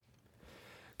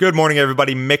Good morning,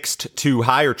 everybody. Mixed to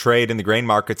higher trade in the grain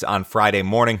markets on Friday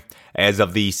morning. As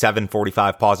of the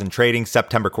 7:45 pause in trading,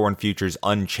 September corn futures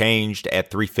unchanged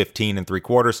at 315 and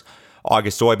 3/4.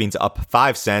 August soybeans up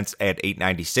 5 cents at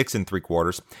 896 and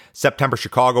 3/4. September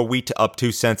Chicago wheat up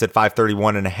 2 cents at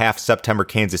 531 and a half. September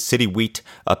Kansas City wheat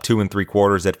up 2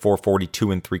 3/4 at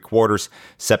 442 and 3/4.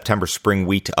 September spring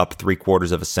wheat up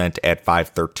 3/4 of a cent at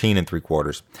 513 and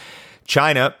 3/4.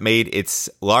 China made its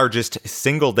largest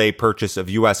single-day purchase of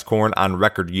U.S. corn on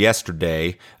record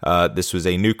yesterday. This was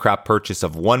a new crop purchase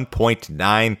of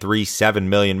 1.937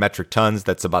 million metric tons.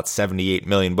 That's about 78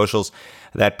 million bushels.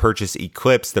 That purchase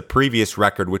eclipsed the previous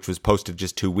record, which was posted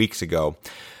just 2 weeks ago.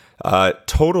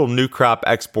 Total new crop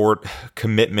export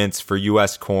commitments for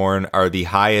U.S. corn are the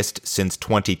highest since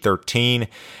 2013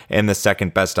 and the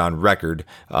second best on record.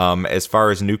 As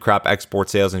far as new crop export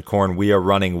sales in corn, we are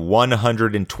running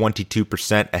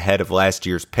 122% ahead of last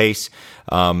year's pace.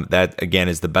 That, again,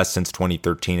 is the best since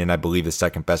 2013 and I believe the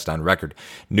second best on record.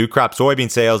 New crop soybean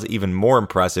sales, even more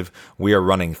impressive. We are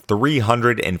running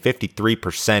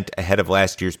 353% ahead of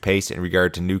last year's pace in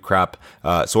regard to new crop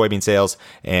soybean sales,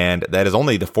 and that is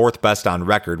only the fourth best on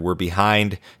record. We're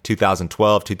behind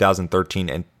 2012, 2013,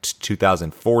 and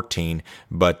 2014,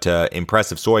 but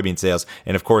impressive soybean sales.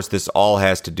 And of course, this all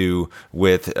has to do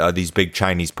with these big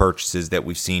Chinese purchases that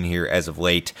we've seen here as of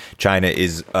late. China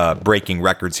is breaking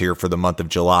records here for the month of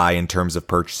July in terms of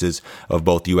purchases of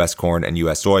both U.S. corn and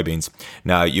U.S. soybeans.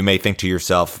 Now, you may think to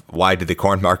yourself, why did the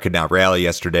corn market not rally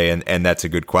yesterday? And that's a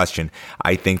good question.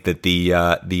 I think that the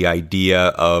idea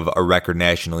of a record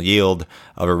national yield,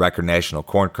 of a record national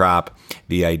corn crop,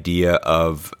 the idea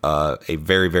of a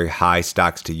very, very high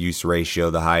stocks to use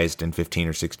ratio, the highest in 15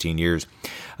 or 16 years,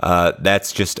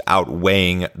 that's just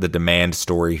outweighing the demand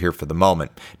story here for the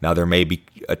moment. Now, there may be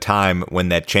a time when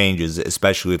that changes,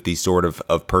 especially if these sort of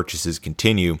purchases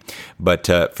continue. But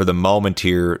for the moment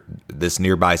here, this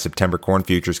nearby September corn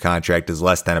futures contract is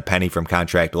less than a penny from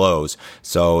contract lows.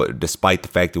 So despite the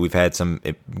fact that we've had some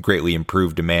greatly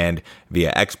improved demand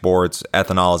via exports,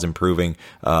 ethanol is improving,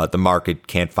 the market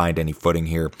can't find any footing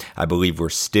here. I believe we're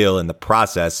still in the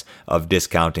process of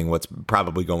discounting what's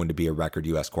probably going to be a record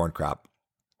U.S. corn crop.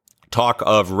 Talk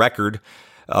of a record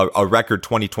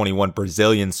 2021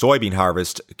 Brazilian soybean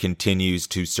harvest continues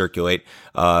to circulate.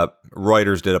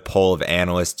 Reuters did a poll of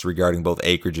analysts regarding both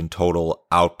acreage and total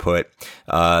output.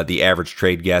 The average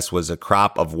trade guess was a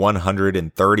crop of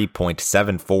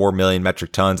 130.74 million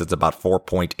metric tons. That's about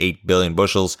 4.8 billion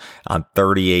bushels on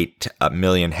 38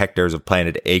 million hectares of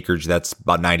planted acreage. That's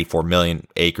about 94 million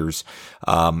acres.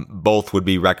 Both would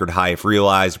be record high if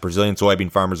realized. Brazilian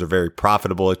soybean farmers are very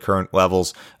profitable at current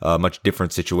levels. Much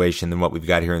different situation than what we've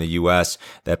got here in the U.S.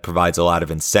 That provides a lot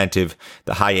of incentive.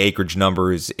 The high acreage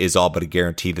number is all but a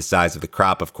guarantee. The size of the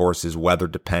crop, of course, is weather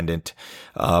dependent.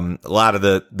 A lot of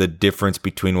the difference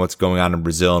between what's going on in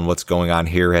Brazil and what's going on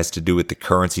here has to do with the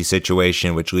currency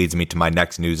situation, which leads me to my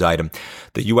next news item.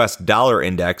 The U.S. dollar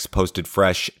index posted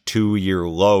fresh 2-year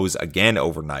lows again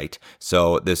overnight.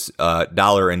 So this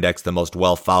dollar index, the most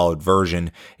well-followed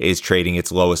version, is trading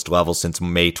its lowest level since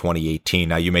May 2018.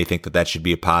 Now, you may think that should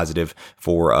be a positive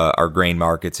for our grain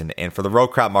markets, and for the row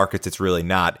crop markets, it's really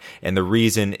not. And the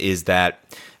reason is that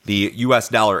the U.S.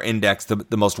 dollar index,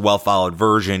 the most well-followed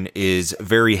version, is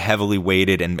very heavily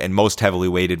weighted and most heavily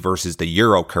weighted versus the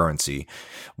euro currency.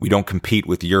 We don't compete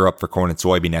with Europe for corn and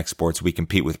soybean exports. We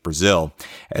compete with Brazil.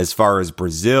 As far as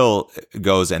Brazil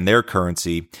goes and their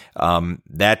currency,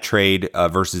 that trade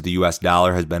versus the U.S.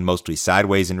 dollar has been mostly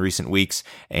sideways in recent weeks,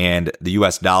 and the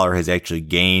U.S. dollar has actually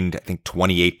gained, I think,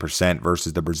 28%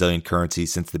 versus the Brazilian currency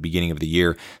since the beginning of the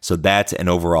year. So that's an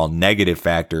overall negative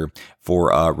factor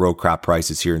for row crop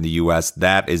prices here in the U.S.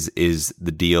 That is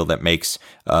the deal that makes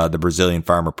the Brazilian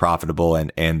farmer profitable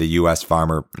and the U.S.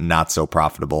 farmer not so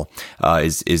profitable,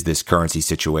 is this currency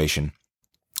situation.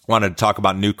 Wanted to talk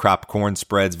about new crop corn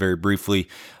spreads very briefly.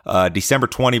 December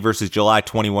 20 versus July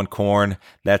 21 corn,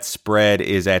 that spread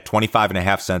is at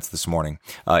 25.5 cents this morning.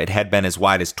 It had been as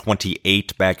wide as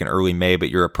 28 back in early May, but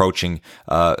you're approaching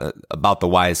about the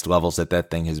widest levels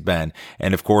that thing has been.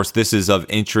 And of course, this is of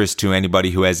interest to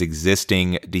anybody who has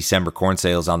existing December corn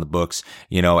sales on the books.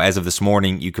 You know, as of this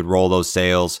morning, you could roll those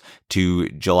sales to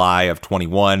July of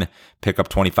 21, pick up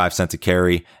 25 cents a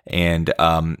carry, and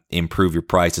improve your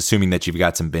price, assuming that you've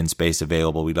got some bin space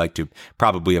available. We'd like to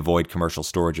probably avoid commercial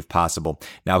storage if possible.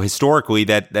 Now, historically,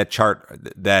 that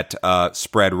chart, that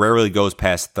spread rarely goes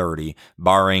past 30,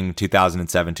 barring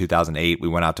 2007, 2008, we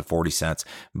went out to 40 cents.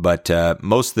 But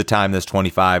most of the time, this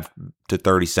 25 to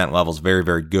 30 cent levels. Very,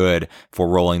 very good for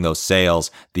rolling those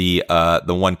sales. The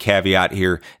one caveat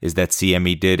here is that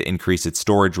CME did increase its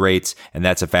storage rates, and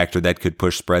that's a factor that could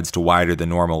push spreads to wider than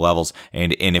normal levels.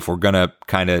 And if we're going to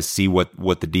kind of see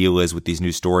what the deal is with these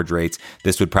new storage rates,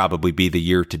 this would probably be the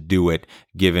year to do it,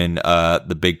 given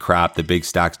the big crop, the big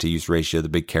stocks to use ratio, the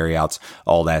big carryouts,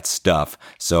 all that stuff.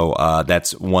 So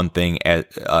that's one thing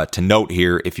to note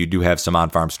here if you do have some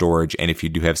on-farm storage and if you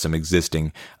do have some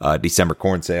existing December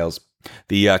corn sales.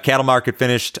 The cattle market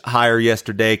finished higher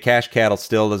yesterday. Cash cattle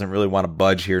still doesn't really want to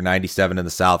budge here. 97 in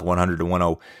the south, 100 to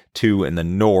 102 in the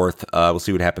north. We'll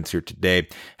see what happens here today.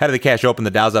 Head of the cash open,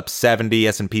 the Dow's up 70,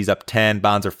 S&P's up 10,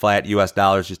 bonds are flat, U.S.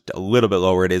 dollars just a little bit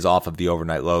lower. It is off of the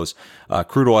overnight lows.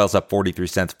 Crude oil's up 43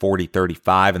 cents,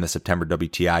 40.35 in the September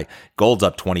WTI. Gold's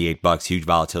up $28. Huge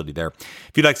volatility there.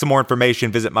 If you'd like some more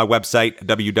information, visit my website,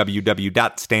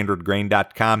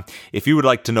 www.standardgrain.com. If you would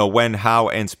like to know when, how,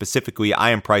 and specifically I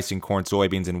am pricing corn,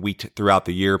 soybeans, and wheat throughout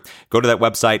the year, go to that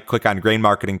website, click on Grain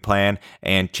Marketing Plan,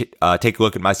 and take a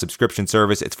look at my subscription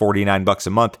service. It's $49 a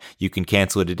month. You can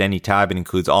cancel it at any time. It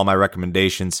includes all my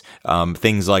recommendations,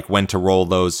 things like when to roll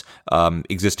those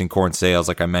existing corn sales,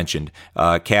 like I mentioned.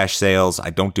 Cash sales,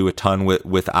 I don't do a ton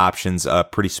with options,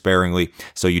 pretty sparingly,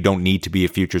 so you don't need to be a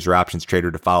futures or options trader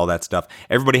to follow that stuff.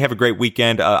 Everybody have a great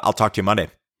weekend. I'll talk to you Monday.